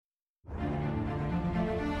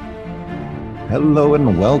Hello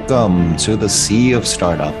and welcome to the Sea of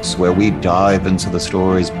Startups, where we dive into the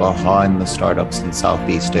stories behind the startups in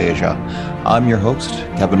Southeast Asia. I'm your host,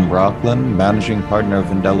 Kevin Brocklin, managing partner of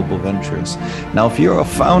Indelible Ventures. Now, if you're a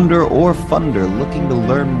founder or funder looking to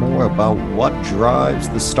learn more about what drives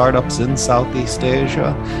the startups in Southeast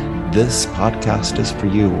Asia, this podcast is for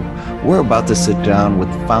you. We're about to sit down with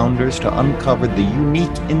founders to uncover the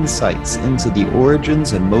unique insights into the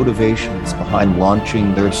origins and motivations behind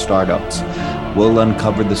launching their startups. We'll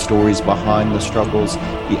uncover the stories behind the struggles,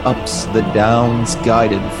 the ups, the downs,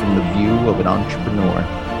 guided from the view of an entrepreneur.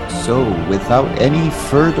 So, without any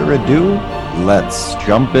further ado, let's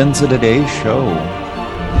jump into today's show.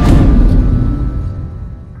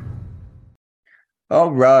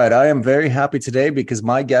 All right, I am very happy today because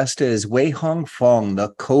my guest is Fong,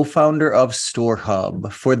 the co-founder of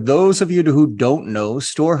StoreHub. For those of you who don't know,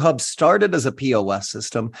 StoreHub started as a POS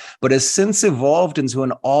system, but has since evolved into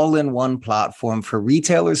an all-in-one platform for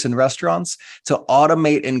retailers and restaurants to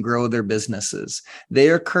automate and grow their businesses. They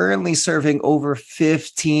are currently serving over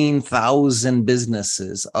 15,000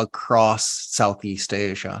 businesses across Southeast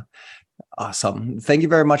Asia. Awesome. Thank you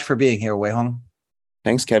very much for being here, Wei Hong.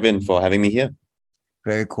 Thanks, Kevin, for having me here.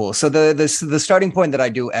 Very cool. So the starting point that I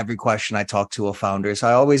do every question I talk to a founder. So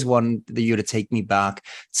I always want you to take me back.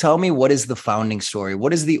 Tell me, what is the founding story?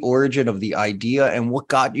 What is the origin of the idea, and what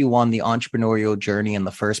got you on the entrepreneurial journey in the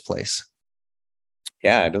first place?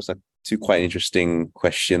 Yeah, those are two quite interesting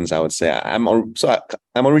questions, I would say. I'm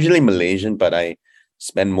originally Malaysian, but I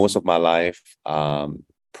spent most of my life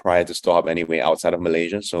prior to StoreHub anyway outside of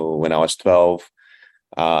Malaysia. So when I was 12,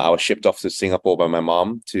 I was shipped off to Singapore by my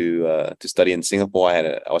mom to study in Singapore.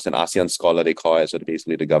 I was an ASEAN scholar, they call it. So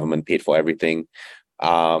basically the government paid for everything.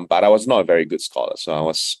 But I was not a very good scholar. So I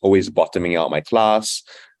was always bottoming out my class,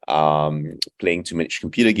 playing too much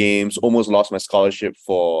computer games, almost lost my scholarship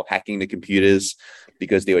for hacking the computers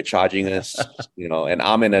because they were charging us, an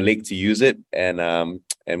arm and a leg to use it. And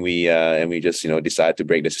we just, decided to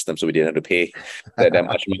break the system so we didn't have to pay that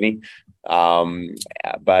much money.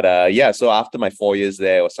 So after my 4 years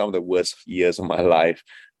there, it was some of the worst years of my life.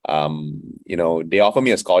 They offered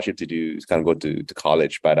me a scholarship to go to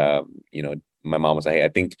college, but my mom was like, hey, I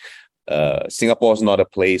think Singapore is not a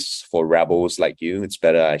place for rebels like you. It's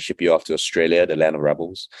better I ship you off to Australia, the land of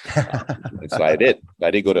rebels. So I did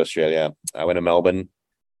go to Australia. I went to Melbourne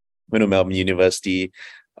University.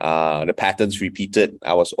 The patterns repeated.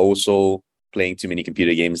 I was also playing too many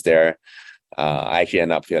computer games there. I actually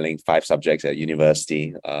ended up failing 5 subjects at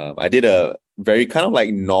university. I did a very kind of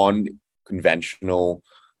like non-conventional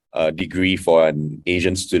degree for an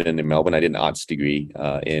Asian student in Melbourne. I did an arts degree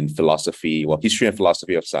in history and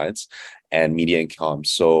philosophy of science and media and comms.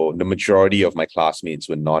 So the majority of my classmates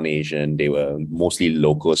were non-Asian. They were mostly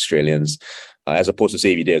local Australians, as opposed to,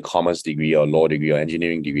 say, if you did a commerce degree or law degree or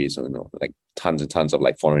engineering degree. So, like tons and tons of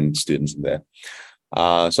like foreign students in there.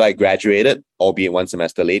 So I graduated, albeit 1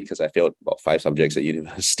 semester late because I failed about 5 subjects at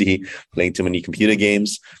university, playing too many computer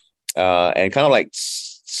games, and kind of like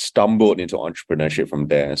stumbled into entrepreneurship from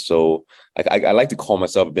there. So I like to call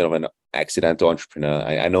myself a bit of an accidental entrepreneur.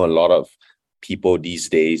 I know a lot of people these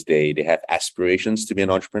days, they have aspirations to be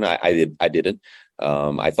an entrepreneur. I didn't.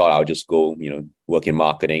 I thought I would just go, work in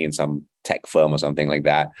marketing in some tech firm or something like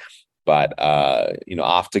that. But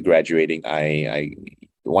after graduating, I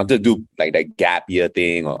wanted to do like that gap year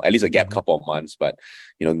thing, or at least a gap couple of months. But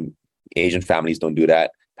Asian families don't do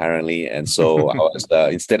that apparently, and so I was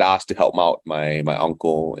instead asked to help out my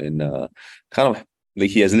uncle in kind of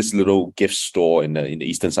like, he has this little gift store in the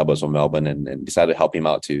eastern suburbs of Melbourne, and decided to help him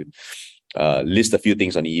out to list a few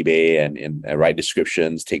things on eBay and write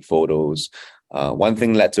descriptions, take photos. One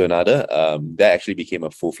thing led to another. That actually became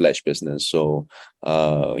a full-fledged business. So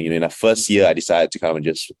in the first year, I decided to kind of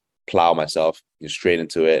just plow myself straight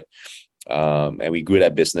into it. And we grew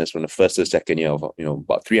that business from the first to the second year of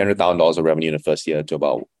about $300,000 of revenue in the first year to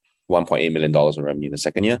about $1.8 million of revenue in the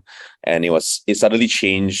second year. And it suddenly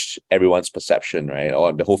changed everyone's perception, right?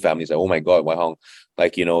 Or the whole family's like, oh my God, Wai Hong.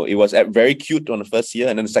 Like, it was very cute on the first year.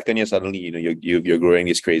 And then the second year, suddenly, you're growing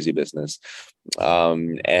this crazy business.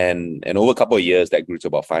 And over a couple of years, that grew to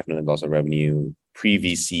about $5 million of revenue,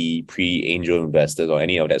 pre-VC, pre-angel investors or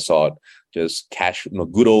any of that sort, just cash,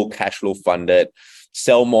 good old cash flow funded,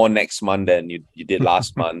 sell more next month than you did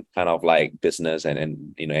last month, kind of like business,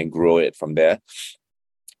 and grow it from there.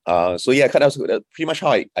 That's pretty much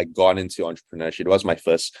how I got into entrepreneurship. It was my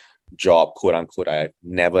first job, quote unquote. I've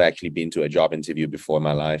never actually been to a job interview before in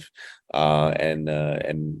my life.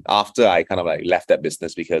 And after I kind of like left that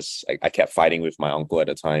business because I kept fighting with my uncle at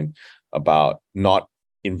the time about not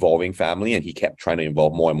involving family, and he kept trying to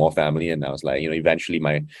involve more and more family. And I was like, eventually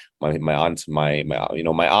my aunt's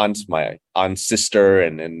sister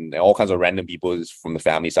and all kinds of random people from the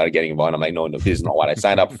family started getting involved. I'm like, no, this is not what I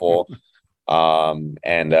signed up for. So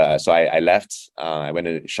I left. I went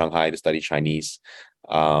to Shanghai to study Chinese,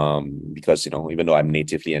 because even though I'm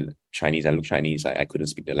natively in Chinese, I look Chinese, I couldn't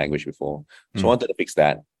speak the language before, so I wanted to fix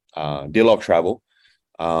that. Did a lot of travel.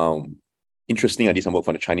 Interesting, I did some work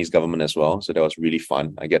for the Chinese government as well, so that was really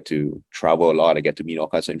fun. I get to travel a lot. I get to meet all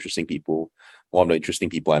kinds of interesting people. One of the interesting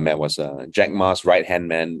people I met was Jack Ma's right-hand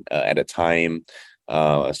man at the time.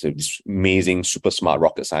 So this amazing, super smart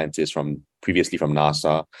rocket scientist previously from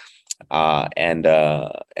NASA. And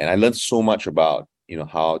I learned so much about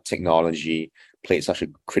how technology played such a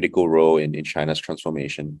critical role in China's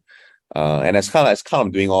transformation. And as kind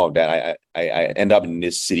of doing all of that, I end up in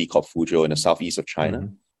this city called Fuzhou in the southeast of China.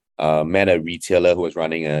 Met a retailer who was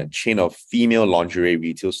running a chain of female lingerie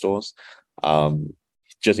retail stores.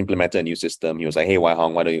 Just implemented a new system. He was like, "Hey, Wai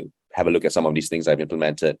Hong, why don't you have a look at some of these things I've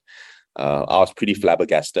implemented?" I was pretty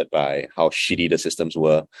flabbergasted by how shitty the systems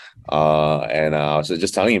were. And I was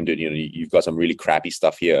just telling him, dude, you've got some really crappy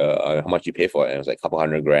stuff here. How much you pay for it? And it was like a couple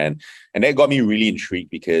 $100,000. And that got me really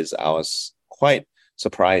intrigued, because I was quite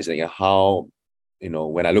surprised at how,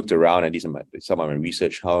 when I looked around and did some of my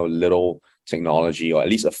research, how little technology, or at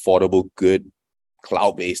least affordable, good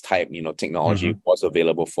cloud-based type, technology was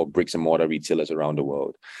available for bricks and mortar retailers around the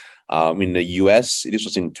world. In the US, this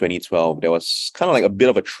was in 2012, there was kind of like a bit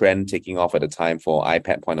of a trend taking off at the time for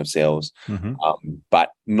iPad point of sales, but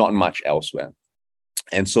not much elsewhere.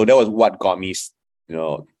 And so that was what got me,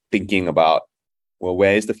 thinking about, well,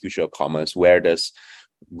 where is the future of commerce? Where does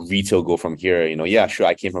retail go from here? Yeah, sure,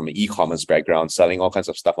 I came from an e-commerce background, selling all kinds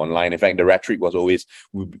of stuff online. In fact, the rhetoric was always,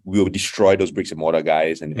 we will destroy those bricks and mortar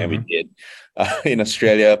guys, and we did in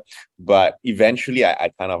Australia. But eventually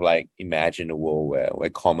I kind of like imagine a world where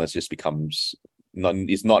commerce just becomes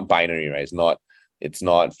it's not binary, right? It's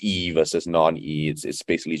not E versus non-E. It's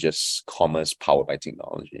basically just commerce powered by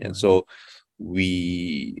technology. And so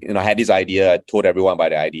we had this idea. I told everyone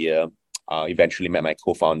about the idea. Eventually met my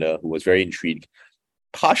co-founder, who was very intrigued,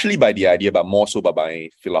 partially by the idea, but more so by my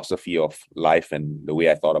philosophy of life and the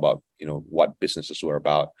way I thought about, what businesses were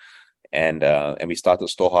about. And we started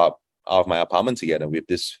StoreHub out of my apartment together with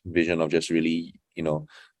this vision of just really,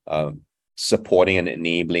 supporting and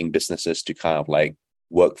enabling businesses to kind of like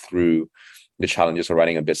work through the challenges of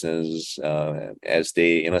running a business, as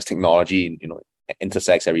technology,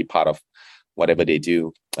 intersects every part of whatever they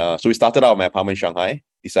do. So we started out of my apartment in Shanghai,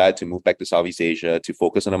 decided to move back to Southeast Asia to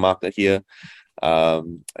focus on the market here.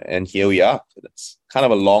 And here we are. So that's kind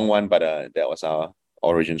of a long one, but that was our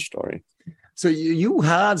origin story. So you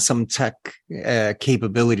had some tech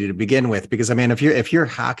capability to begin with, because I mean, if you're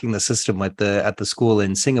hacking the system at the school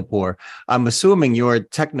in Singapore, I'm assuming your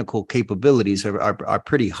technical capabilities are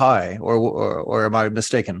pretty high, or am I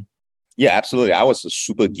mistaken? Yeah, absolutely. I was a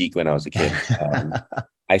super geek when I was a kid.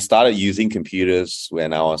 I started using computers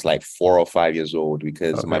when I was like 4 or 5 years old,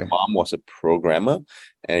 because my mom was a programmer.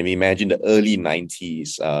 And imagine the early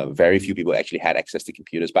 90s, very few people actually had access to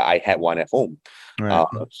computers, but I had one at home. Right.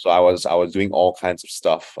 So I was doing all kinds of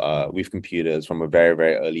stuff with computers from a very,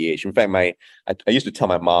 very early age. In fact, I used to tell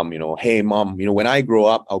my mom, hey, Mom, when I grow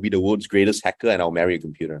up, I'll be the world's greatest hacker and I'll marry a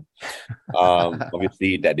computer.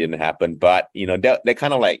 Obviously, that didn't happen. But, that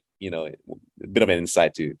kind of like, a bit of an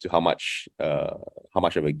insight to how much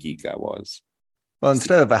of a geek I was. Well,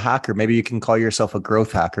 instead of a hacker, maybe you can call yourself a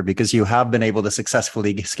growth hacker, because you have been able to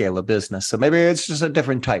successfully scale a business. So maybe it's just a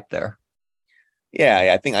different type there.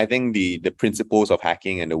 Yeah, I think the principles of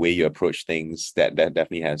hacking and the way you approach things, that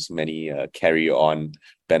definitely has many carry on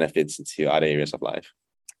benefits into other areas of life.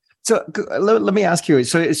 So let me ask you.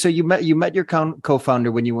 So you met your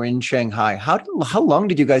co-founder when you were in Shanghai. How long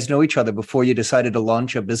did you guys know each other before you decided to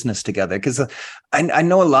launch a business together? Because I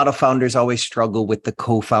know a lot of founders always struggle with the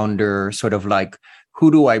co-founder sort of like, who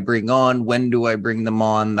do I bring on? When do I bring them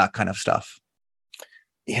on? That kind of stuff.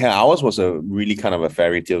 Yeah, ours was a really kind of a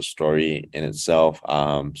fairy tale story in itself.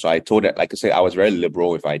 So I told that, like I say, I was very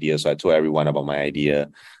liberal with ideas. So I told everyone about my idea.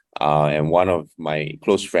 And one of my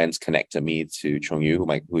close friends connected me to Chong Yu,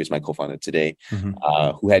 who is my co-founder today,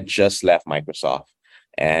 who had just left Microsoft.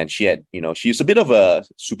 And she was a bit of a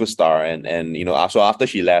superstar. And so after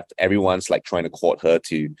she left, everyone's like trying to court her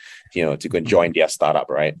to go and join their startup,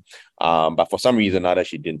 right? But for some reason or other,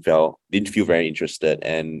 she didn't feel very interested.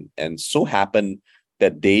 And so happened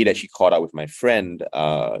that day that she caught up with my friend,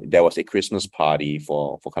 there was a Christmas party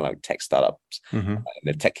for kind of like tech startups in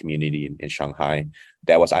the tech community in Shanghai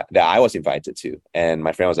that I was invited to. And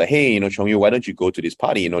my friend was like, hey, Chong Yu, why don't you go to this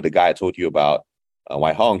party? The guy I told you about,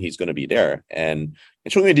 Wai Hong, he's going to be there. And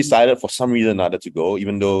Chung Yue decided for some reason or another to go,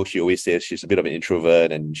 even though she always says she's a bit of an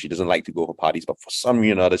introvert and she doesn't like to go for parties, but for some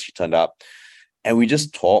reason or another, she turned up. And we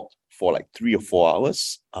just talked for like 3 or 4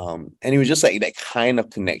 hours. And it was just like that kind of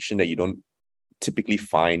connection that you don't typically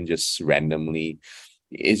find just randomly.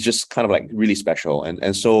 It's just kind of like really special.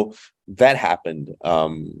 And so that happened.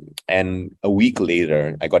 And a week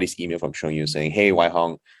later, I got this email from Chung Yue saying, hey, Wai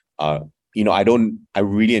Hong, I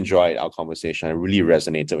really enjoyed our conversation. I really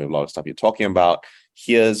resonated with a lot of stuff you're talking about.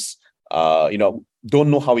 Here's, don't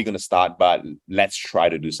know how we're going to start, but let's try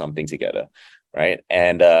to do something together. Right.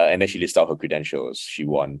 And then she listed out her credentials. She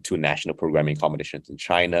won 2 national programming competitions in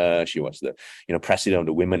China. She was the, president of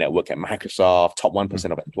the Women Network at Microsoft, top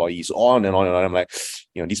 1% of employees, on and on and on. I'm like,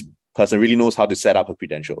 this person really knows how to set up her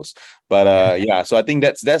credentials. But so I think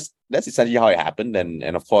that's essentially how it happened.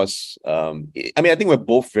 And of course, I think we're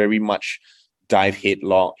both very much dive head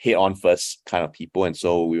on first kind of people. And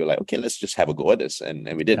so we were like, okay, let's just have a go at this.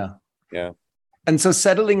 And we did. Yeah. And so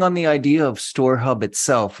settling on the idea of StoreHub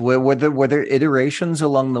itself, were there iterations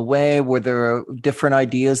along the way? Were there different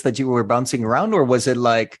ideas that you were bouncing around, or was it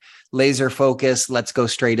like laser focused, let's go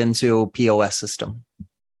straight into POS system?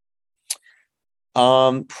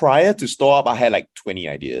 Prior to StoreHub, I had like 20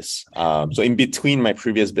 ideas. So in between my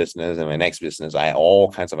previous business and my next business, I had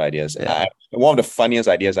all kinds of ideas. Yeah. One of the funniest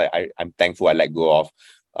ideas I'm thankful I let go of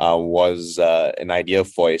was an idea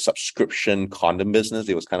for a subscription condom business.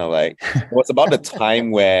 It was kind of like, it was about the time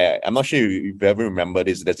where, I'm not sure if you've ever remembered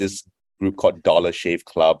this, there's this group called Dollar Shave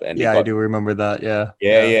Club. And I do remember that. Yeah.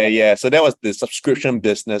 So that was the subscription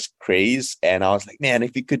business craze. And I was like, man,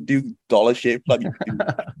 if you could do Dollar Shave Club, you could do.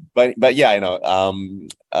 But yeah,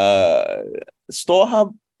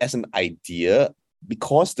 StoreHub as an idea,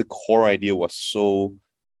 because the core idea was so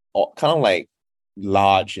kind of like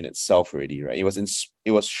large in itself already, right? It was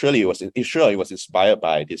inspired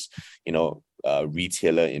by this,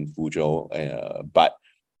 retailer in Fuzhou, but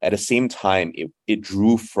at the same time, it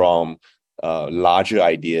drew from larger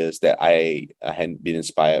ideas that I had been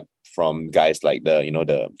inspired from guys like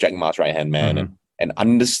the Jack Ma's right-hand man, and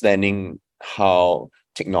understanding how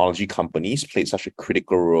technology companies played such a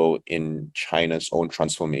critical role in China's own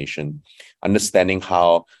transformation, understanding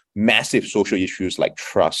how massive social issues like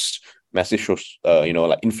trust, massive,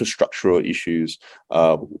 like infrastructural issues,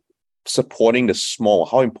 supporting the small,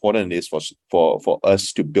 how important it is for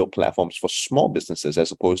us to build platforms for small businesses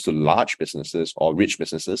as opposed to large businesses or rich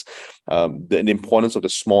businesses, the importance of the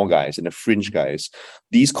small guys and the fringe guys.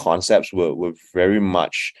 These concepts were very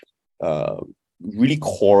much really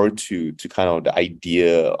core to kind of the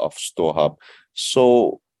idea of StoreHub.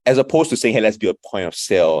 So as opposed to saying, hey, let's build a point of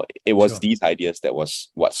sale, it was these ideas that was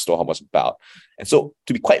what StoreHub was about. And so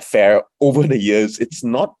to be quite fair, over the years, it's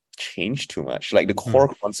not changed too much. Like the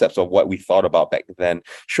core concepts of what we thought about back then,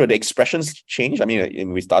 sure, the expressions changed. I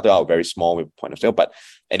mean, we started out very small with point of sale, but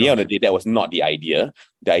at the end of the day, that was not the idea.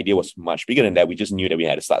 The idea was much bigger than that. We just knew that we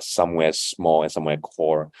had to start somewhere small and somewhere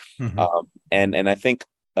core. And I think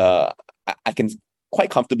I can quite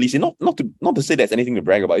comfortably say, not to say there's anything to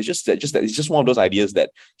brag about. It's just that it's just one of those ideas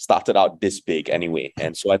that started out this big anyway.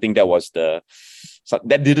 And so I think that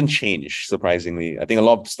didn't change, surprisingly. I think a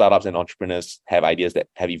lot of startups and entrepreneurs have ideas that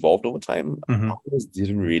have evolved over time. Others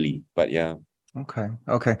didn't really, but yeah. Okay.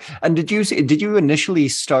 And did you initially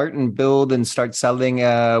start and build and start selling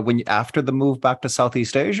after the move back to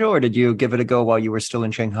Southeast Asia, or did you give it a go while you were still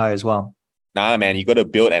in Shanghai as well? Nah, man, you got to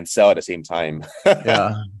build and sell at the same time.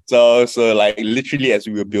 Yeah. So like literally as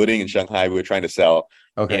we were building in Shanghai, we were trying to sell,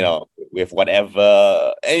 with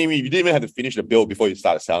whatever. Anyway, you didn't even have to finish the build before you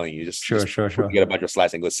started selling. You just get a bunch of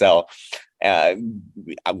slides and go sell.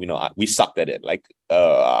 We sucked at it. Like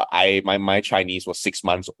my Chinese was 6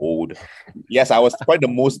 months old. Yes, I was quite the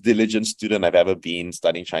most diligent student I've ever been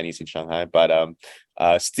studying Chinese in Shanghai, but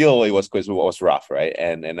still it was rough, right?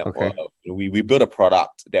 And we built a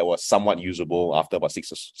product that was somewhat usable after about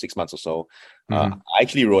six months or so. I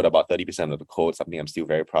actually wrote about 30% of the code, something I'm still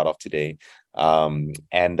very proud of today.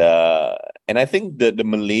 And I think the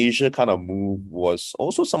Malaysia kind of move was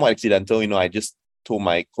also somewhat accidental. I just told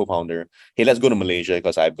my co-founder, hey, let's go to Malaysia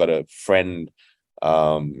because I've got a friend.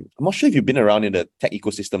 I'm not sure if you've been around in the tech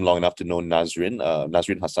ecosystem long enough to know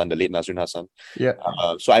Nazrin Hassan, the late Nazrin Hassan. Yeah.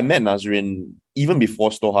 So I met Nazrin even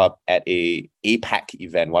before StoreHub at a APAC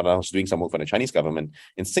event when I was doing some work for the Chinese government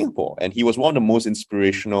in Singapore. And he was one of the most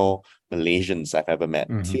inspirational Malaysians I've ever met.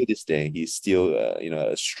 Till this day, he's still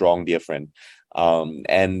a strong, dear friend.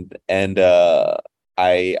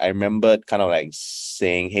 I remember kind of like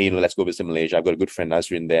saying, hey, let's go visit Malaysia. I've got a good friend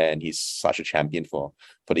Nazrin there, and he's such a champion for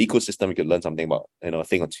the ecosystem. We could learn something about, a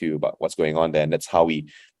thing or two about what's going on there. And that's how we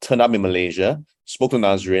turned up in Malaysia, spoke to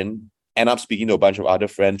Nazrin, ended up speaking to a bunch of other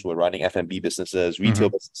friends who were running F&B businesses, retail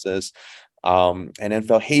businesses. And then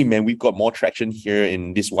felt, hey man, we've got more traction here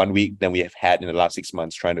in this 1 week than we have had in the last 6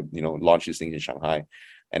 months trying to, launch these things in Shanghai.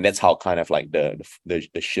 And that's how kind of like the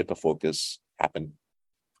shift of focus happened.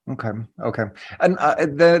 Okay. And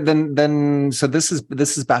then so this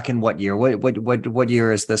is back in what year? What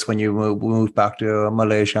year is this when you moved back to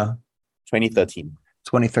Malaysia? 2013.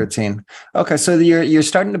 2013. Okay, so you're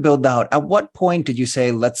starting to build out. At what point did you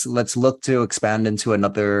say let's look to expand into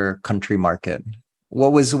another country market?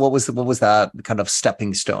 What was that kind of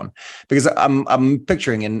stepping stone? Because I'm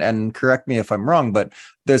picturing, and correct me if I'm wrong, but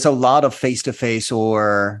there's a lot of face-to-face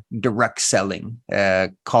or direct selling,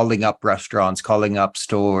 calling up restaurants, calling up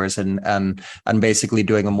stores, and basically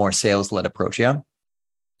doing a more sales-led approach. Yeah.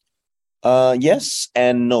 Yes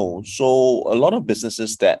and no. So a lot of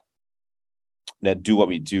businesses that do what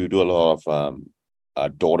we do a lot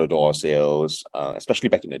of door-to-door sales, especially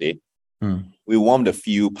back in the day. We were one of the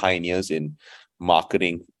few pioneers in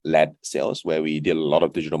marketing-led sales, where we did a lot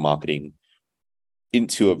of digital marketing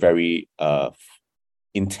into a very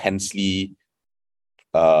intensely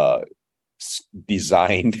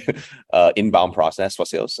designed inbound process for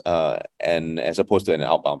sales, and as opposed to an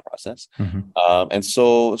outbound process. And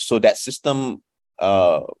so that system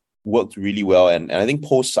worked really well. And I think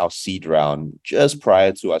post our seed round, just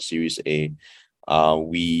prior to our Series A,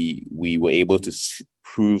 we were able to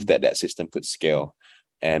prove that system could scale.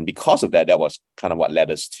 And because of that, that was kind of what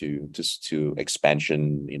led us to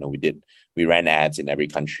expansion. We ran ads in every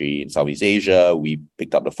country in Southeast Asia. We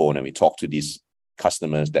picked up the phone and we talked to these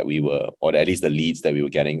customers that we were, or at least the leads that we were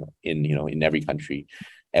getting in every country.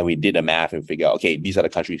 And we did the math and figured out, okay, these are the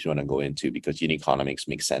countries we want to go into because unit economics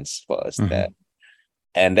makes sense for us there.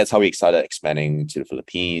 And that's how we started expanding to the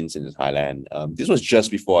Philippines and Thailand. This was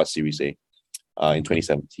just before our Series A in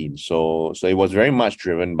 2017. So it was very much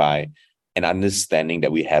driven by an understanding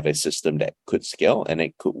that we have a system that could scale and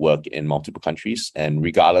it could work in multiple countries. And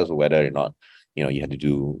regardless of whether or not, you had to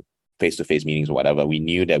do face-to-face meetings or whatever, we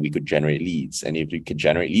knew that we could generate leads. And if we could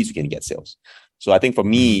generate leads, we can get sales. So I think for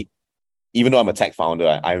me, even though I'm a tech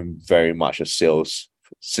founder, I'm very much a sales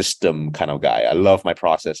system kind of guy. I love my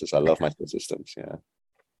processes. I love my systems. Yeah.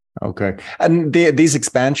 Okay. And these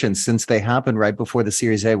expansions, since they happened right before the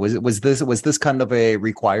Series A, was this kind of a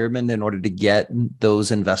requirement in order to get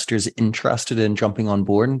those investors interested in jumping on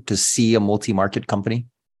board to see a multi-market company?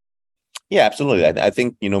 Yeah, absolutely. I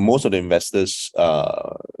think, most of the investors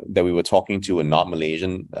that we were talking to were not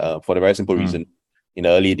Malaysian, for the very simple reason. In the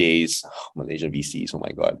early days, Malaysian VCs, oh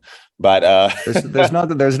my God. But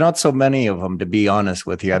there's not so many of them, to be honest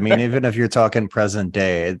with you. I mean, even if you're talking present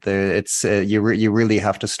day, it's you really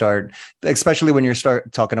have to start, especially when you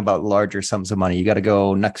start talking about larger sums of money. You got to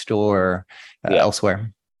go next door or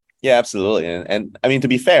elsewhere. Yeah, absolutely. And I mean, to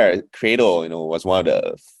be fair, Cradle, was one of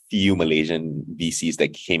the few Malaysian VCs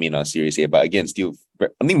that came in on Series A, but again, still,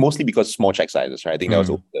 I think mostly because of small check sizes, right? I think that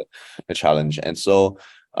was the challenge. And so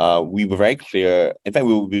we were very clear. In fact,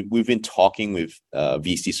 we've been talking with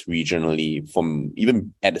VCs regionally from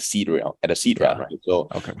even at the seed round, right? So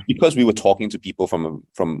because we were talking to people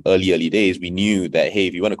from early days, we knew that, hey,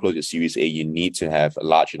 if you want to close your Series A, you need to have a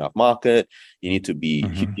large enough market. You need to be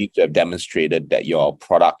you need to have demonstrated that your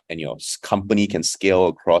product and your company can scale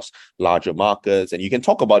across larger markets. And you can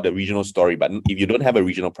talk about the regional story, but if you don't have a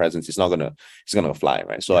regional presence, it's gonna fly,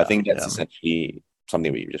 right? So I think that's essentially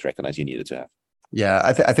something we just recognized you needed to have. Yeah,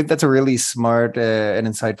 I think that's a really smart and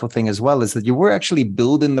insightful thing as well, is that you were actually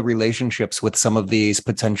building the relationships with some of these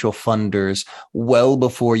potential funders well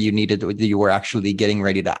before you were actually getting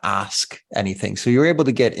ready to ask anything. So you were able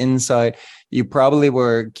to get insight. You probably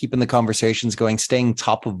were keeping the conversations going, staying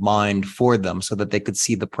top of mind for them so that they could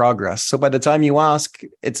see the progress. So by the time you ask,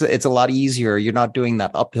 it's a lot easier. You're not doing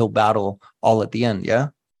that uphill battle all at the end. Yeah.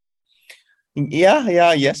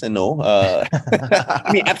 Yeah, yes and no.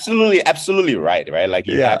 I mean, absolutely right. Like,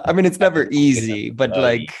 I mean, it's never easy, but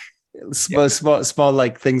like small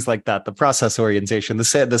like things like that, the process orientation, the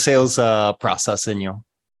sales process in you.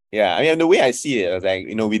 Yeah, I mean, the way I see it, like,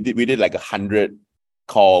 we did like 100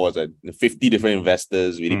 calls, 50 different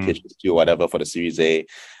investors we did pitch to or whatever for the Series A.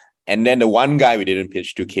 And then the one guy we didn't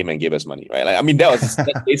pitch to came and gave us money, right? Like, I mean, that's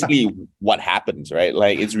basically what happens, right?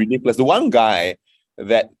 Like, it's ridiculous. The one guy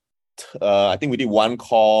that I think we did one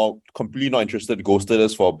call, completely not interested, ghosted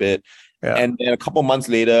us for a bit. Yeah. And then a couple months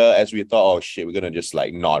later, as we thought, oh shit, we're going to just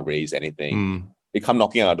like not raise anything. They come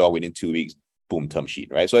knocking on our door within 2 weeks. boom, term sheet,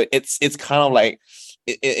 right? So it's kind of like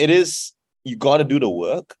it is, you got to do the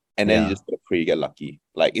work, and then you just got to pray you get lucky.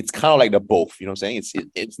 Like it's kind of like the both, you know what I'm saying?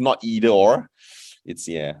 It's not either or. It's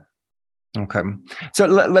Okay. So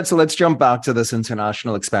let's jump back to this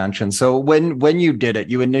international expansion. So when you did it,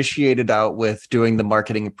 you initiated out with doing the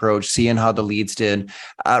marketing approach, seeing how the leads did.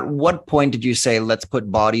 At what point did you say, let's put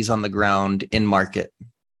bodies on the ground in market?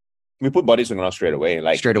 We put bodies on the ground straight away.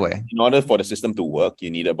 Like straight away. In order for the system to work, you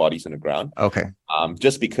needed bodies on the ground. Okay.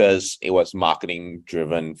 Just because it was marketing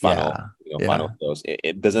driven funnel, funnel sales,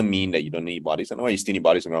 it doesn't mean that you don't need bodies on the ground. You still need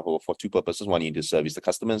bodies on the ground for two purposes. One, you need to service the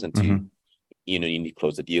customers, and two, you need to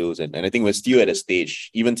close the deals. And I think we're still at a stage,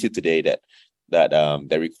 even till today,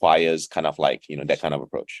 that requires kind of like, that kind of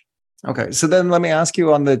approach. Okay. So then let me ask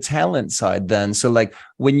you on the talent side then. So like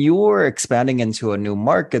when you're expanding into a new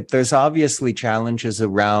market, there's obviously challenges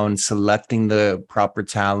around selecting the proper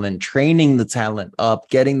talent, training the talent up,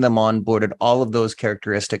 getting them onboarded, all of those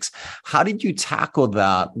characteristics. How did you tackle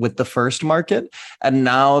that with the first market? And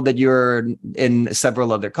now that you're in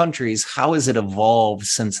several other countries, how has it evolved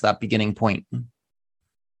since that beginning point?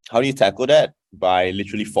 How do you tackle that? By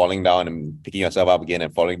literally falling down and picking yourself up again,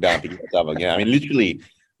 and falling down, picking yourself up again. I mean, literally,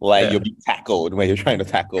 like you'll be tackled when you're trying to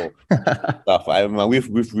tackle stuff.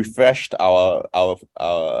 We've refreshed our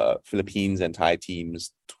Philippines and Thai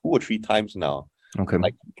teams 2 or 3 times now. Okay,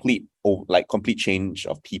 complete change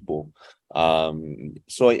of people.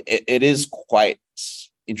 So it is quite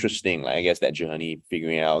interesting. Like I guess that journey,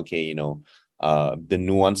 figuring out the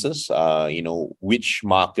nuances. Which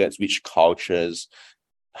markets, which cultures.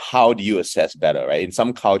 How do you assess better, right? In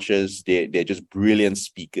some cultures, they're just brilliant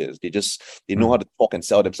speakers. They know how to talk and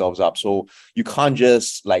sell themselves up. So you can't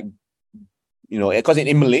just because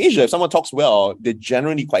in Malaysia, if someone talks well, they're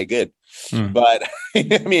generally quite good. But I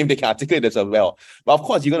mean, if they can articulate themselves well. But of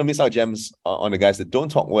course, you're gonna miss out gems on the guys that don't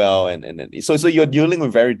talk well, and so you're dealing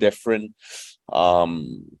with very different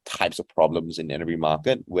types of problems in every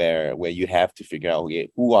market where you have to figure out, okay,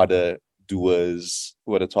 who are the doers,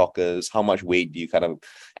 who are the talkers, how much weight do you kind of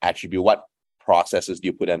attribute, what processes do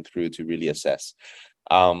you put them through to really assess.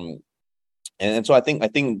 And so I think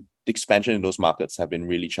the expansion in those markets have been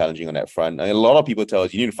really challenging on that front. A lot of people tell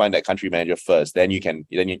us you need to find that country manager first, then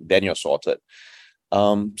you're sorted.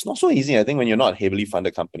 It's not so easy. I think when you're not a heavily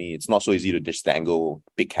funded company, it's not so easy to just dangle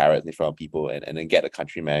big carrots in front of people and then get a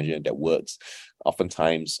country manager that works.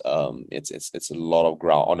 Oftentimes, it's a lot of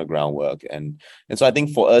on the ground work, and so I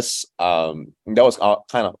think for us, that was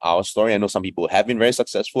our story. I know some people have been very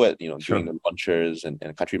successful at doing the launchers and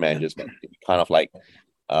country managers, but we kind of like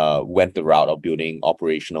went the route of building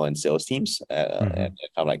operational and sales teams and kind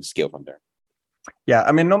of like scale from there. Yeah,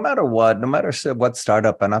 I mean, no matter what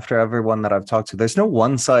startup, and after everyone that I've talked to, there's no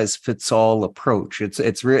one size fits all approach.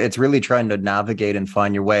 It's really trying to navigate and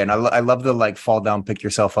find your way. And I love the like fall down, pick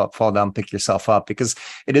yourself up, because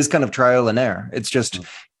it is kind of trial and error. It's just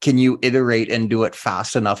can you iterate and do it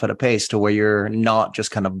fast enough at a pace to where you're not just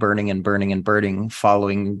kind of burning,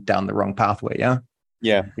 following down the wrong pathway.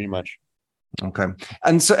 Yeah, pretty much. Okay.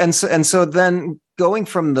 And so then going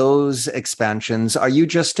from those expansions, are you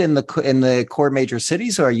just in the core major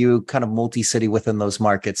cities, or are you kind of multi-city within those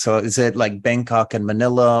markets? So is it like Bangkok and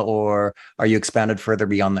Manila, or are you expanded further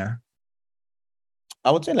beyond there?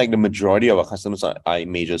 I would say like the majority of our customers are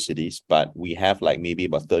in major cities, but we have like maybe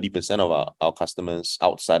about 30% of our customers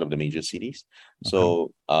outside of the major cities. Okay.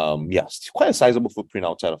 So it's quite a sizable footprint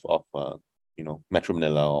outside of Metro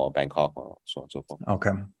Manila or Bangkok or so on and so forth.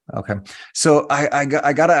 Okay. So I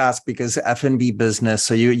gotta ask, because F&B business.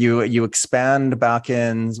 So you expand back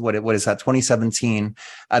in what is that 2017,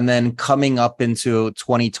 and then coming up into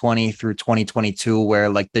 2020 through 2022, where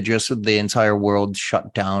like the entire world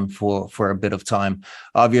shut down for a bit of time.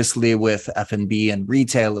 Obviously, with F&B and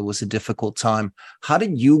retail, it was a difficult time. How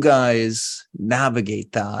did you guys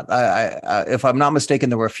navigate that? I if I'm not mistaken,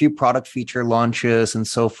 there were a few product feature launches and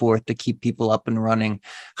so forth to keep people up and running.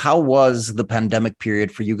 How was the pandemic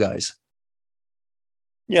period for you guys?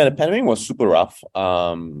 Yeah, the pandemic was super rough.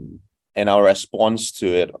 And our response to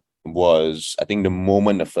it was, I think the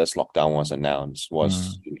moment the first lockdown was announced,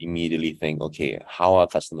 was to immediately think, okay, how are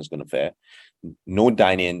customers going to fare? No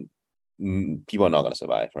dine-in, people are not going to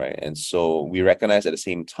survive, right? And so we recognized at the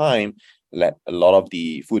same time that a lot of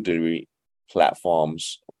the food delivery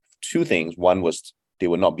platforms, 2 things. One was they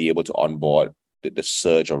would not be able to onboard the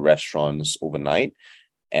surge of restaurants overnight,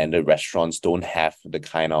 and the restaurants don't have the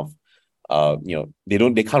kind of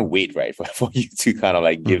they can't wait, right, for you to kind of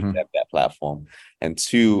like give Mm-hmm. them that platform. And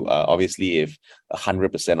two, obviously, if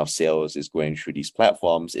 100% of sales is going through these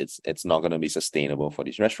platforms, it's not going to be sustainable for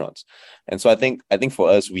these restaurants. And so I think for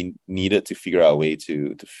us, we needed to figure out a way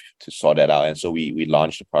to sort that out. And so we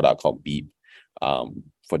launched a product called Beep,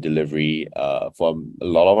 for delivery, for a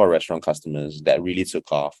lot of our restaurant customers. That really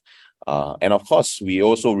took off. And of course, we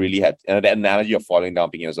also really had that analogy of falling down,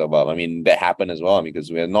 picking yourself up. I mean, that happened as well, because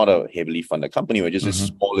we're not a heavily funded company. We're just a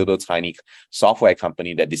small little tiny software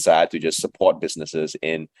company that decided to just support businesses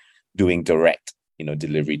in doing direct,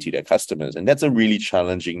 delivery to their customers. And that's a really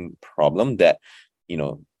challenging problem that,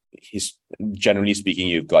 generally speaking,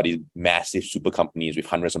 you've got these massive super companies with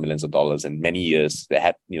hundreds of millions of dollars and many years that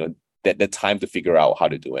had, that time to figure out how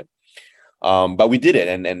to do it. But we did it.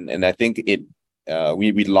 And I think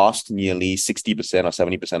we lost nearly 60% or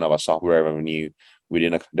 70% of our software revenue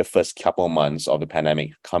within the first couple of months of the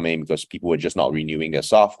pandemic coming, because people were just not renewing their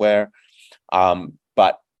software.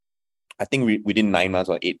 But I think within 9 months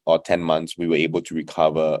or 8 or 10 months, we were able to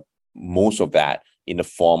recover most of that in the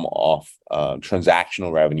form of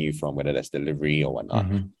transactional revenue from whether that's delivery or whatnot.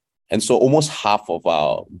 And so almost half of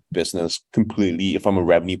our business completely, from a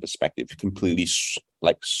revenue perspective, completely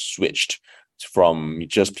switched from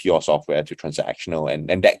just pure software to transactional,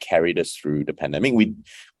 and that carried us through the pandemic.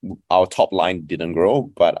 Our top line didn't grow,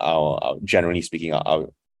 but our generally speaking, our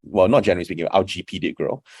GP did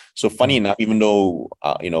grow. So funny enough, even though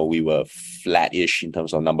we were flat-ish in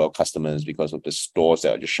terms of number of customers because of the stores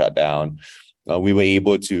that were just shut down, we were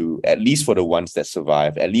able to, at least for the ones that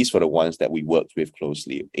survived, at least for the ones that we worked with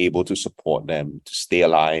closely, able to support them to stay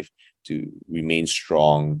alive, to remain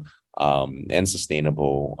strong, and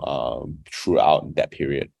sustainable throughout that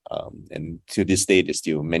period. And to this day,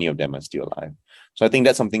 many of them are still alive. So I think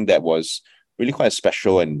that's something that was really quite a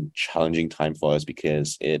special and challenging time for us,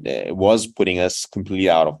 because it was putting us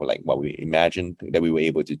completely out of like what we imagined that we were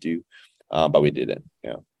able to do, but we didn't.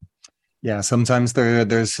 Yeah, sometimes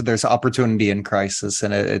there's opportunity in crisis,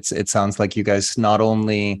 and it sounds like you guys not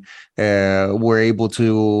only were able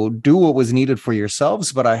to do what was needed for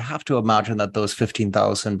yourselves, but I have to imagine that those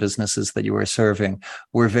 15,000 businesses that you were serving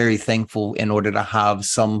were very thankful in order to have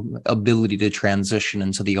some ability to transition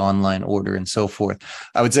into the online order and so forth.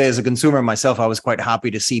 I would say, as a consumer myself, I was quite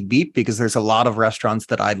happy to see Beep, because there's a lot of restaurants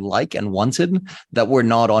that I like and wanted that were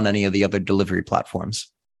not on any of the other delivery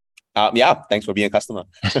platforms. Thanks for being a customer.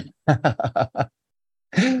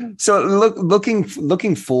 So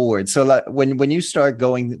looking forward. So like when you start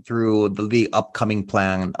going through the upcoming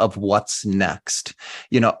plan of what's next,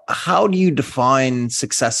 how do you define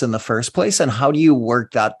success in the first place, and how do you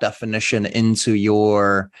work that definition into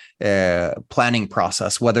your planning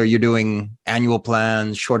process? Whether you're doing annual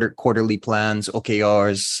plans, shorter quarterly plans,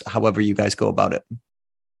 OKRs, however you guys go about it.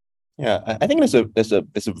 Yeah, I think there's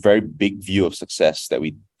a very big view of success that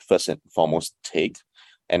we first and foremost take,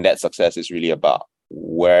 and that success is really about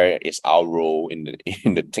where is our role in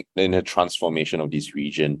the transformation of this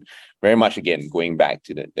region. Very much, again, going back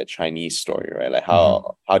to the Chinese story, right? Like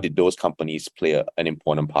how did those companies play an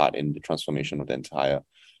important part in the transformation of the entire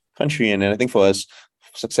country? And then I think for us,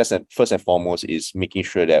 success first and foremost is making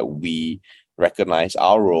sure that we recognize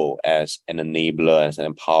our role as an enabler, as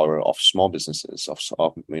an empowerer of small businesses,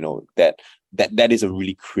 that is a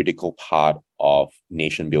really critical part of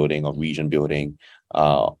nation building, of region building,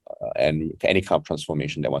 and any kind of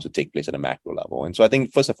transformation that wants to take place at a macro level. And so I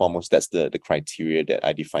think first and foremost, that's the criteria that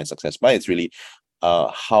I define success by. It's really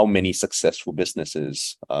how many successful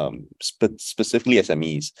businesses, specifically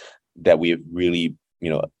SMEs, that we've really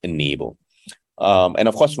enabled. And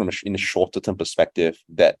of course, in a shorter term perspective,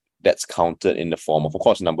 that's counted in the form of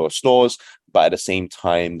course, number of stores, but at the same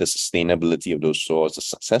time, the sustainability of those stores, the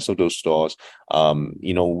success of those stores.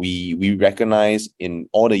 We recognize in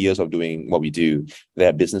all the years of doing what we do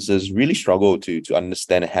that businesses really struggle to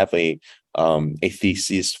understand and have a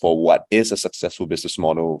thesis for what is a successful business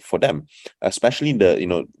model for them, especially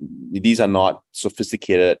these are not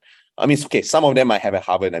sophisticated. I mean, okay, some of them might have a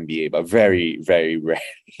Harvard MBA, but very, very rarely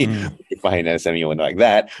you find an SME owner like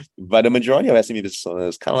that. But the majority of SME business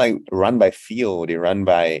owners kind of like run by feel. They run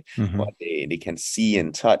by what they can see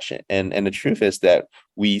and touch. And the truth is that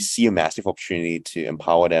we see a massive opportunity to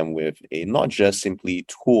empower them with not just simply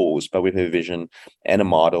tools, but with a vision and a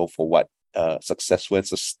model for what a successful and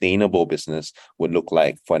sustainable business would look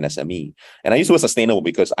like for an SME. And I use the word sustainable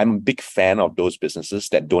because I'm a big fan of those businesses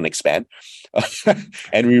that don't expand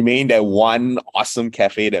and remain that one awesome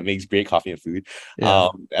cafe that makes great coffee and food. Yeah.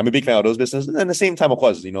 I'm a big fan of those businesses. And at the same time, of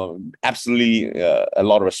course, absolutely a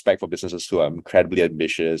lot of respect for businesses who are incredibly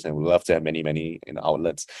ambitious and would love to have many, many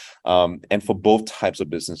outlets. And for both types of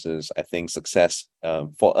businesses, I think success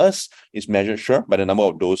for us is measured, sure, by the number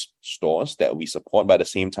of those stores that we support, but at the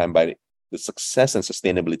same time by the success and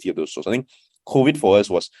sustainability of those stores. I think COVID for us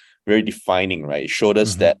was very defining, right? It showed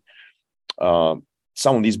us that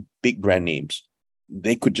some of these big brand names,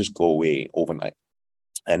 they could just go away overnight.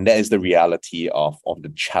 And that is the reality of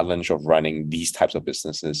the challenge of running these types of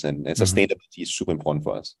businesses, and sustainability is super important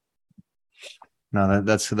for us. No,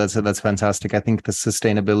 that's fantastic. I think the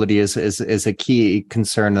sustainability is a key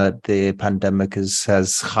concern that the pandemic has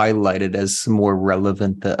highlighted as more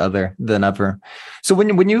relevant than ever. So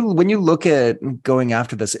when you look at going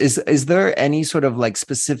after this, is there any sort of like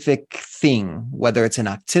specific thing, whether it's an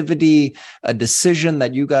activity, a decision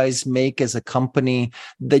that you guys make as a company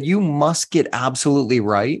that you must get absolutely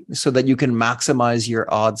right so that you can maximize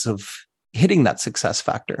your odds of hitting that success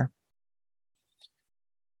factor?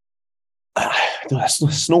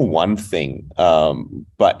 There's no one thing,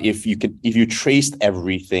 but if you traced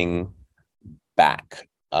everything back,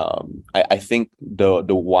 I think the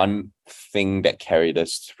one thing that carried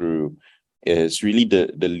us through is really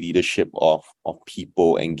the leadership of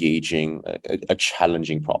people engaging a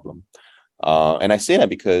challenging problem. And I say that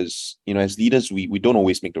because, as leaders, we don't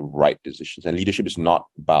always make the right decisions, and leadership is not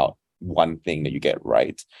about one thing that you get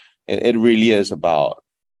right. It really is about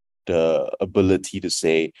the ability to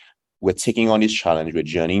say, we're taking on this challenge, we're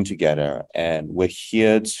journeying together, and we're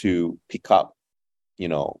here to pick up,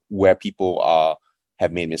 where people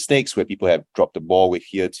have made mistakes, where people have dropped the ball. We're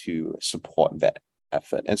here to support that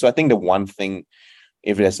effort. And so I think the one thing,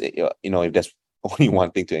 if there's only one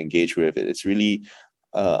thing to engage with, it's really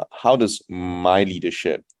how does my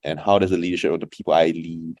leadership and how does the leadership of the people I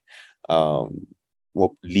lead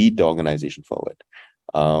will lead the organization forward.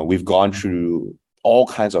 We've gone through all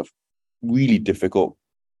kinds of really difficult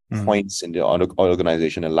points in the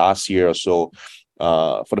organization. And last year or so,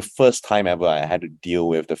 for the first time ever, I had to deal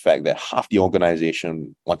with the fact that half the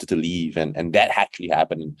organization wanted to leave, and that actually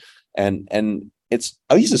happened. And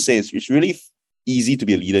I used to say it's really easy to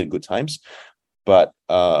be a leader in good times, but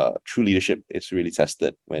true leadership is really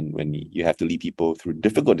tested when you have to lead people through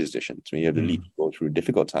difficult decisions, when you have to lead people through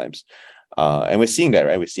difficult times. And we're seeing that,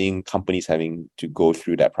 right? We're seeing companies having to go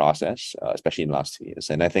through that process, especially in the last 2 years.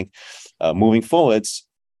 And I think moving forwards,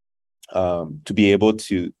 to be able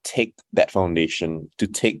to take that foundation, to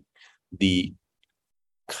take the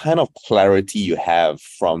kind of clarity you have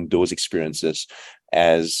from those experiences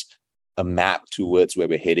as a map towards where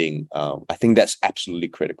we're heading, I think that's absolutely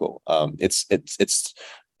critical.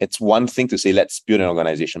 It's one thing to say, let's build an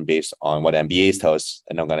organization based on what MBAs tell us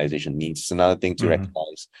an organization needs. It's another thing to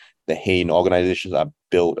recognize that, hey, organizations are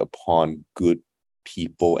built upon good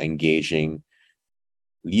people engaging,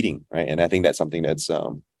 leading, right? And I think that's something that's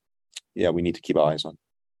we need to keep our eyes on.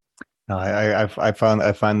 No, I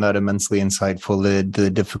find that immensely insightful. The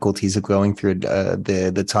difficulties of going through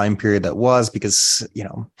the time period that was, because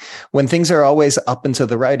when things are always up and to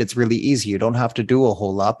the right, it's really easy. You don't have to do a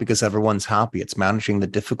whole lot because everyone's happy. It's managing the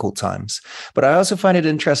difficult times. But I also find it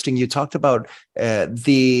interesting. You talked about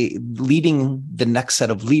the leading the next set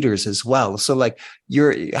of leaders as well. So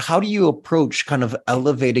how do you approach kind of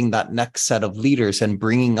elevating that next set of leaders and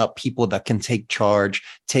bringing up people that can take charge,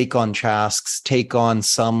 take on tasks, take on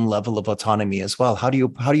some level of autonomy as well? How do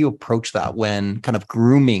you approach that when kind of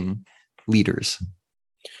grooming leaders?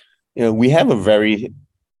 We have a very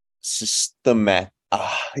systematic,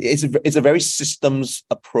 it's a very systems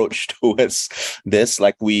approach towards this.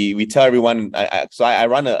 Like we tell everyone, I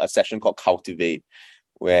run a session called Cultivate,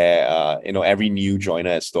 where every new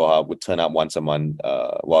joiner at StoreHub would turn up once a month.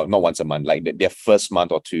 Well, not once a month, like their first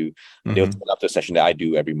month or two, they'll turn up to a session that I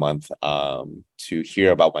do every month to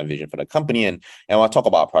hear about my vision for the company, and I'll talk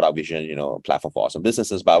about product vision, platform for awesome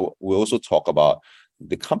businesses. But we'll also talk about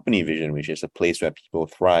the company vision, which is a place where people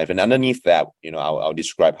thrive. And underneath that, I'll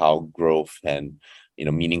describe how growth and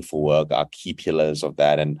meaningful work are key pillars of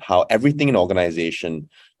that, and how everything in the organization,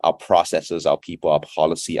 our processes, our people, our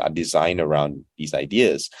policy are designed around these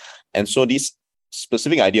ideas. And so this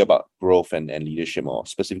specific idea about growth and leadership, or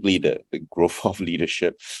specifically the growth of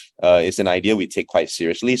leadership, is an idea we take quite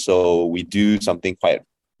seriously. So we do something quite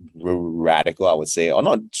radical, I would say, or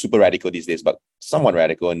not super radical these days, but somewhat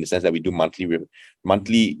radical in the sense that we do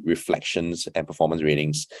monthly reflections and performance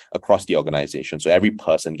ratings across the organization. So every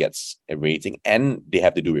person gets a rating and they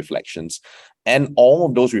have to do reflections. And all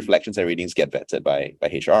of those reflections and ratings get vetted by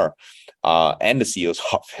HR and the CEO's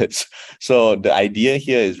office. So the idea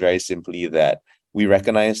here is very simply that we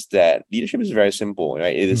recognize that leadership is very simple,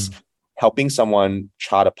 right? It is helping someone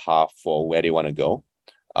chart a path for where they want to go,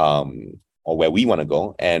 or where we want to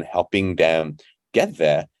go, and helping them get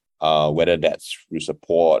there, whether that's through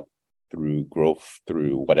support, through growth,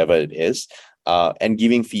 through whatever it is, and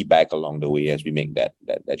giving feedback along the way as we make that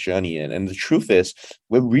journey. And the truth is,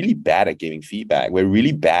 we're really bad at giving feedback. We're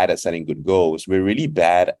really bad at setting good goals. We're really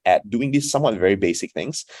bad at doing these somewhat very basic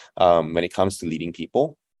things when it comes to leading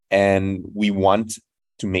people. And we want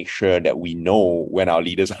to make sure that we know when our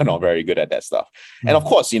leaders are not very good at that stuff. And of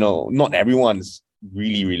course, not everyone's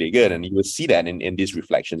really, really good. And you will see that in these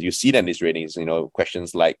reflections. You see that in these ratings,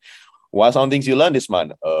 questions like, what are some things you learned this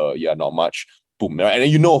month? Yeah, not much. Boom. Right?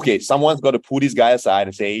 And okay, someone's got to pull this guy aside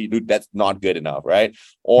and say, dude, that's not good enough, right?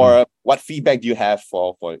 Or what feedback do you have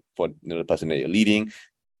for the person that you're leading?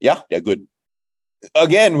 Yeah, they're good.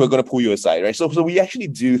 Again, we're going to pull you aside, right? So we actually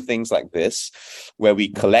do things like this, where we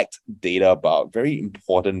collect data about very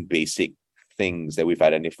important basic things that we've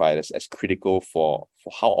identified as critical for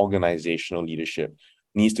how organizational leadership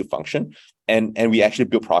needs to function. And we actually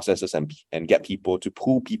build processes and get people to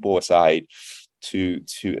pull people aside to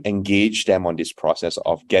engage them on this process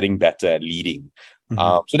of getting better at leading.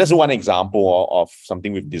 So that's one example of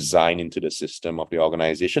something we've designed into the system of the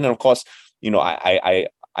organization. And of course,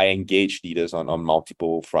 I engage leaders on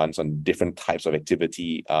multiple fronts, on different types of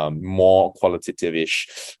activity, more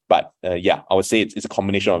qualitative-ish. But I would say it's a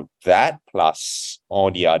combination of that plus all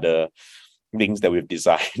the other things that we've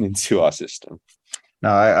designed into our system. No,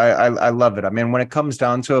 I love it. I mean, when it comes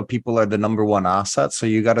down to it, people are the number one asset. So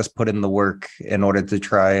you got to put in the work in order to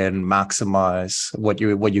try and maximize what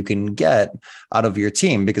you can get out of your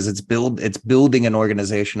team, because it's building an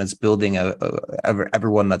organization. It's building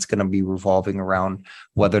everyone that's going to be revolving around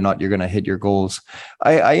whether or not you're going to hit your goals.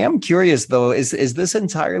 I am curious though, is this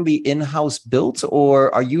entirely in-house built,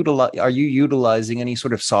 or are you utilizing any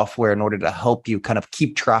sort of software in order to help you kind of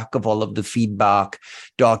keep track of all of the feedback,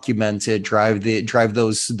 document it, drive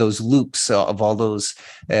those loops of all those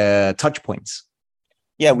touch points?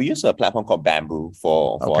 Yeah, we use a platform called Bamboo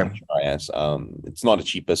for HRIS. It's not the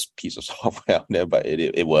cheapest piece of software out there, but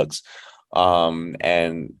it works. And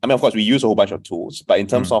I mean, of course, we use a whole bunch of tools, but in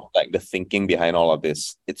terms of like the thinking behind all of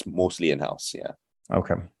this, it's mostly in-house. Yeah.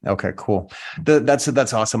 Okay, cool.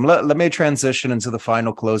 That's awesome. Let me transition into the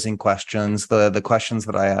final closing questions, the questions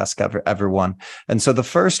that I ask everyone. And so the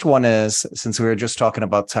first one is, since we were just talking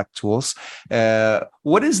about tech tools,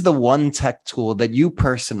 what is the one tech tool that you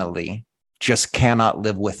personally just cannot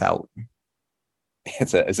live without?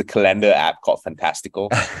 It's a calendar app called Fantastical.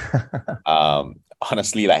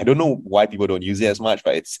 Honestly, like, I don't know why people don't use it as much,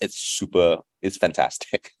 but it's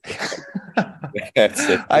fantastic.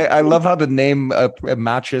 I love how the name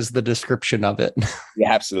matches the description of it.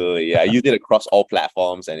 Yeah, absolutely. Yeah, I use it across all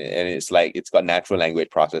platforms, and it's like it's got natural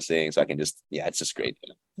language processing, so I can it's just great.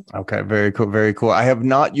 Okay, very cool, very cool. I have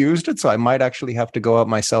not used it, so I might actually have to go out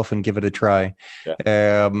myself and give it a try.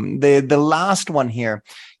 Yeah. The last one here.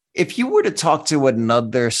 If you were to talk to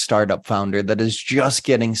another startup founder that is just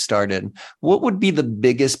getting started, what would be the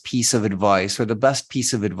biggest piece of advice or the best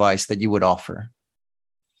piece of advice that you would offer?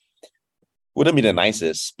 Wouldn't be the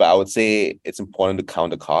nicest, but I would say it's important to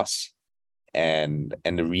count the costs. And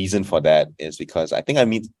the reason for that is because I think I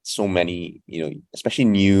meet so many, especially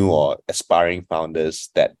new or aspiring founders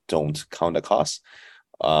that don't count the costs.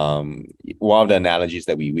 One of the analogies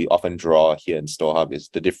that we often draw here in StoreHub is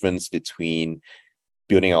the difference between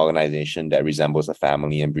building an organization that resembles a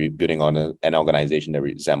family and building on an organization that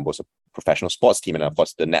resembles a professional sports team. And of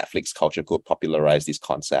course, the Netflix culture could popularize this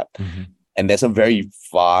concept. And there's a very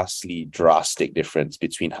vastly drastic difference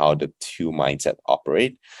between how the two mindsets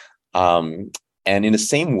operate. And in the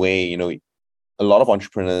same way, a lot of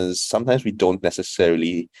entrepreneurs, sometimes we don't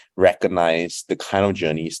necessarily recognize the kind of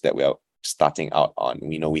journeys that we are starting out on.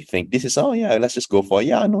 We think this is, let's just go for it.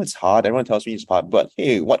 Yeah, I know it's hard. Everyone tells me it's hard, but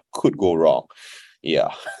hey, what could go wrong?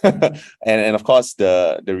 Yeah. and of course,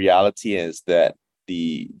 the reality is that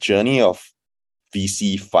the journey of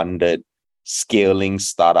VC funded scaling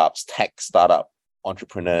startups, tech startup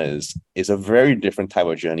entrepreneurs is a very different type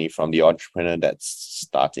of journey from the entrepreneur that's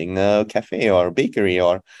starting a cafe or a bakery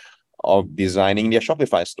or designing their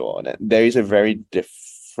Shopify store. There is a very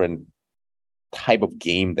different type of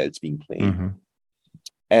game that's being played.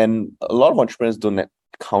 And a lot of entrepreneurs don't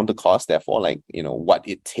count the cost, therefore, like, what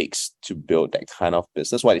it takes to build that kind of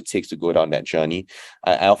business, what it takes to go down that journey.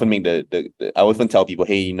 I often make I often tell people,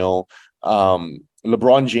 hey,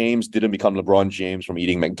 LeBron James didn't become LeBron James from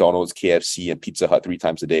eating McDonald's, KFC, and Pizza Hut 3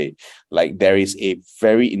 times a day. Like, there is a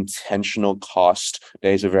very intentional cost.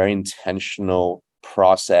 There is a very intentional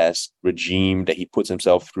process regime that he puts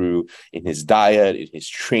himself through in his diet, in his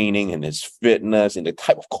training, in his fitness, in the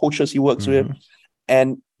type of coaches he works with.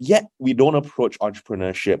 And yet we don't approach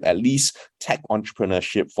entrepreneurship, at least tech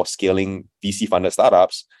entrepreneurship for scaling VC-funded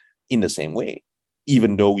startups, in the same way,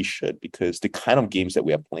 even though we should, because the kind of games that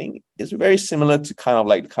we are playing is very similar to kind of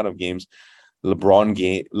like the kind of games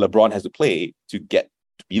LeBron has to play to get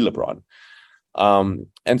to be LeBron.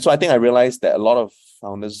 And so I think I realized that a lot of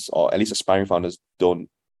founders, or at least aspiring founders, don't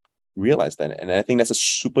realize that. And I think that's a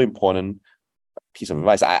super important piece of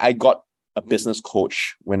advice. I got a business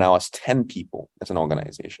coach when I was 10 people as an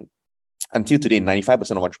organization. Until today,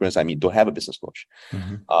 95% of entrepreneurs I meet don't have a business coach.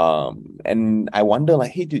 And I wonder,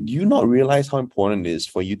 like, hey, do you not realize how important it is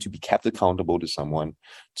for you to be kept accountable to someone,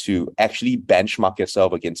 to actually benchmark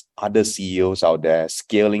yourself against other CEOs out there,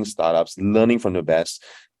 scaling startups, learning from the best?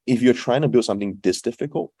 If you're trying to build something this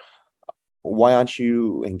difficult, why aren't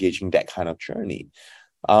you engaging that kind of journey?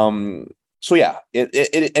 So yeah,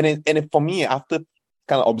 for me, after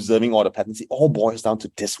kind of observing all the patterns, it all boils down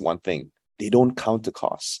to this one thing. They don't count the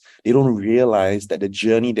costs. They don't realize that the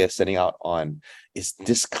journey they're setting out on is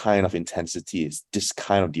this kind of intensity, it's this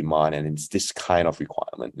kind of demand, and it's this kind of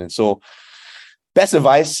requirement. And so, best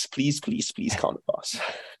advice, please count the costs.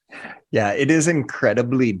 Yeah, it is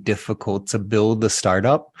incredibly difficult to build a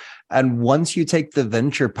startup. And once you take the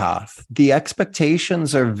venture path, the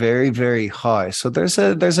expectations are very, very high. So there's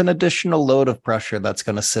an additional load of pressure that's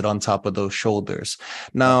going to sit on top of those shoulders.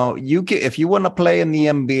 Now, if you want to play in the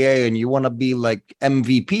NBA and you want to be like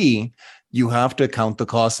MVP, you have to count the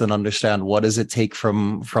cost and understand what does it take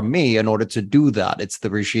from me in order to do that. It's the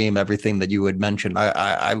regime, everything that you had mentioned.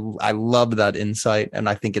 I love that insight, and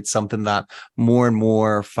I think it's something that more and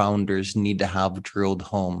more founders need to have drilled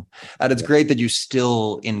home. And it's great that you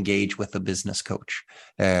still engage with a business coach.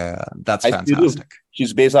 That's fantastic.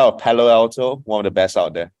 She's based out of Palo Alto, one of the best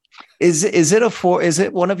out there. Is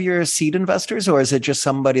it one of your seed investors, or is it just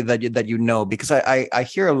somebody that you know? Because I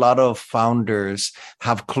hear a lot of founders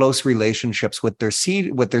have close relationships with their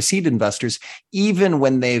seed investors, even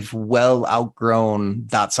when they've well outgrown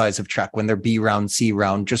that size of check, when they're B round, C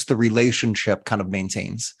round, just the relationship kind of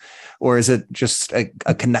maintains. Or is it just a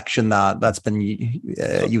connection that's been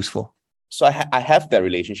useful? So I have that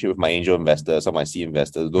relationship with my angel investors or my seed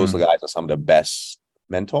investors. Those guys are some of the best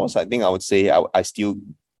mentors. I think I would say I still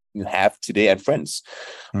have today and friends.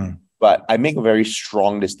 But I make a very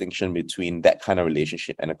strong distinction between that kind of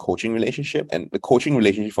relationship and a coaching relationship. And the coaching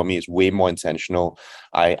relationship for me is way more intentional.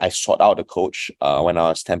 I sought out a coach when I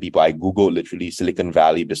was 10 people. I Googled literally Silicon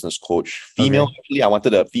Valley business coach, female. Okay. Actually, I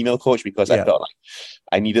wanted a female coach because I felt like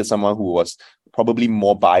I needed someone who was probably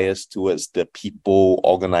more biased towards the people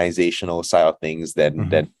organizational side of things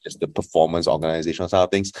than just the performance organizational side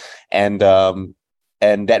of things. And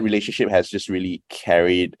that relationship has just really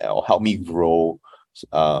carried or helped me grow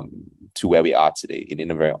to where we are today in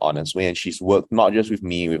a very honest way. And she's worked not just with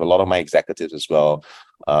me, with a lot of my executives as well.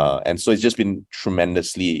 And so it's just been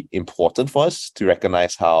tremendously important for us to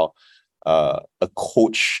recognize how a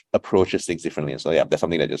coach approaches things differently. And so yeah, that's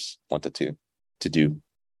something that I just wanted to do.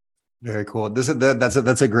 Very cool.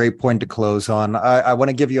 That's a great point to close on. I want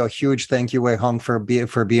to give you a huge thank you, Wei Hong, for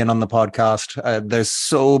being on the podcast. There's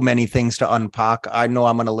so many things to unpack. I know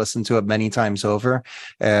I'm going to listen to it many times over.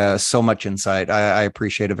 So much insight. I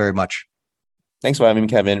appreciate it very much. Thanks for having me,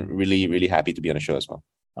 Kevin. Really, really happy to be on the show as well.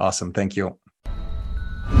 Awesome. Thank you.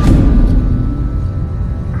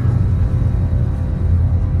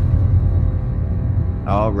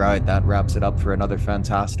 All right, that wraps it up for another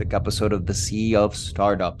fantastic episode of the Sea of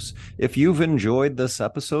Startups. If you've enjoyed this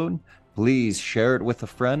episode, please share it with a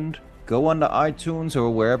friend. Go onto iTunes or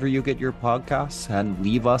wherever you get your podcasts and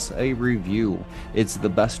leave us a review. It's the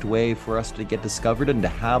best way for us to get discovered and to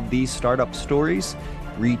have these startup stories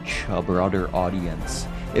reach a broader audience.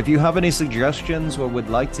 If you have any suggestions or would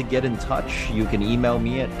like to get in touch, you can email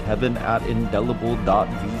me at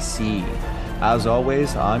kevin@indelible.vc. As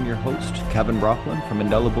always, I'm your host, Kevin Brocklin from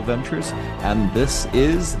Indelible Ventures, and this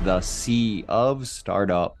is the Sea of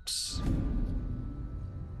Startups.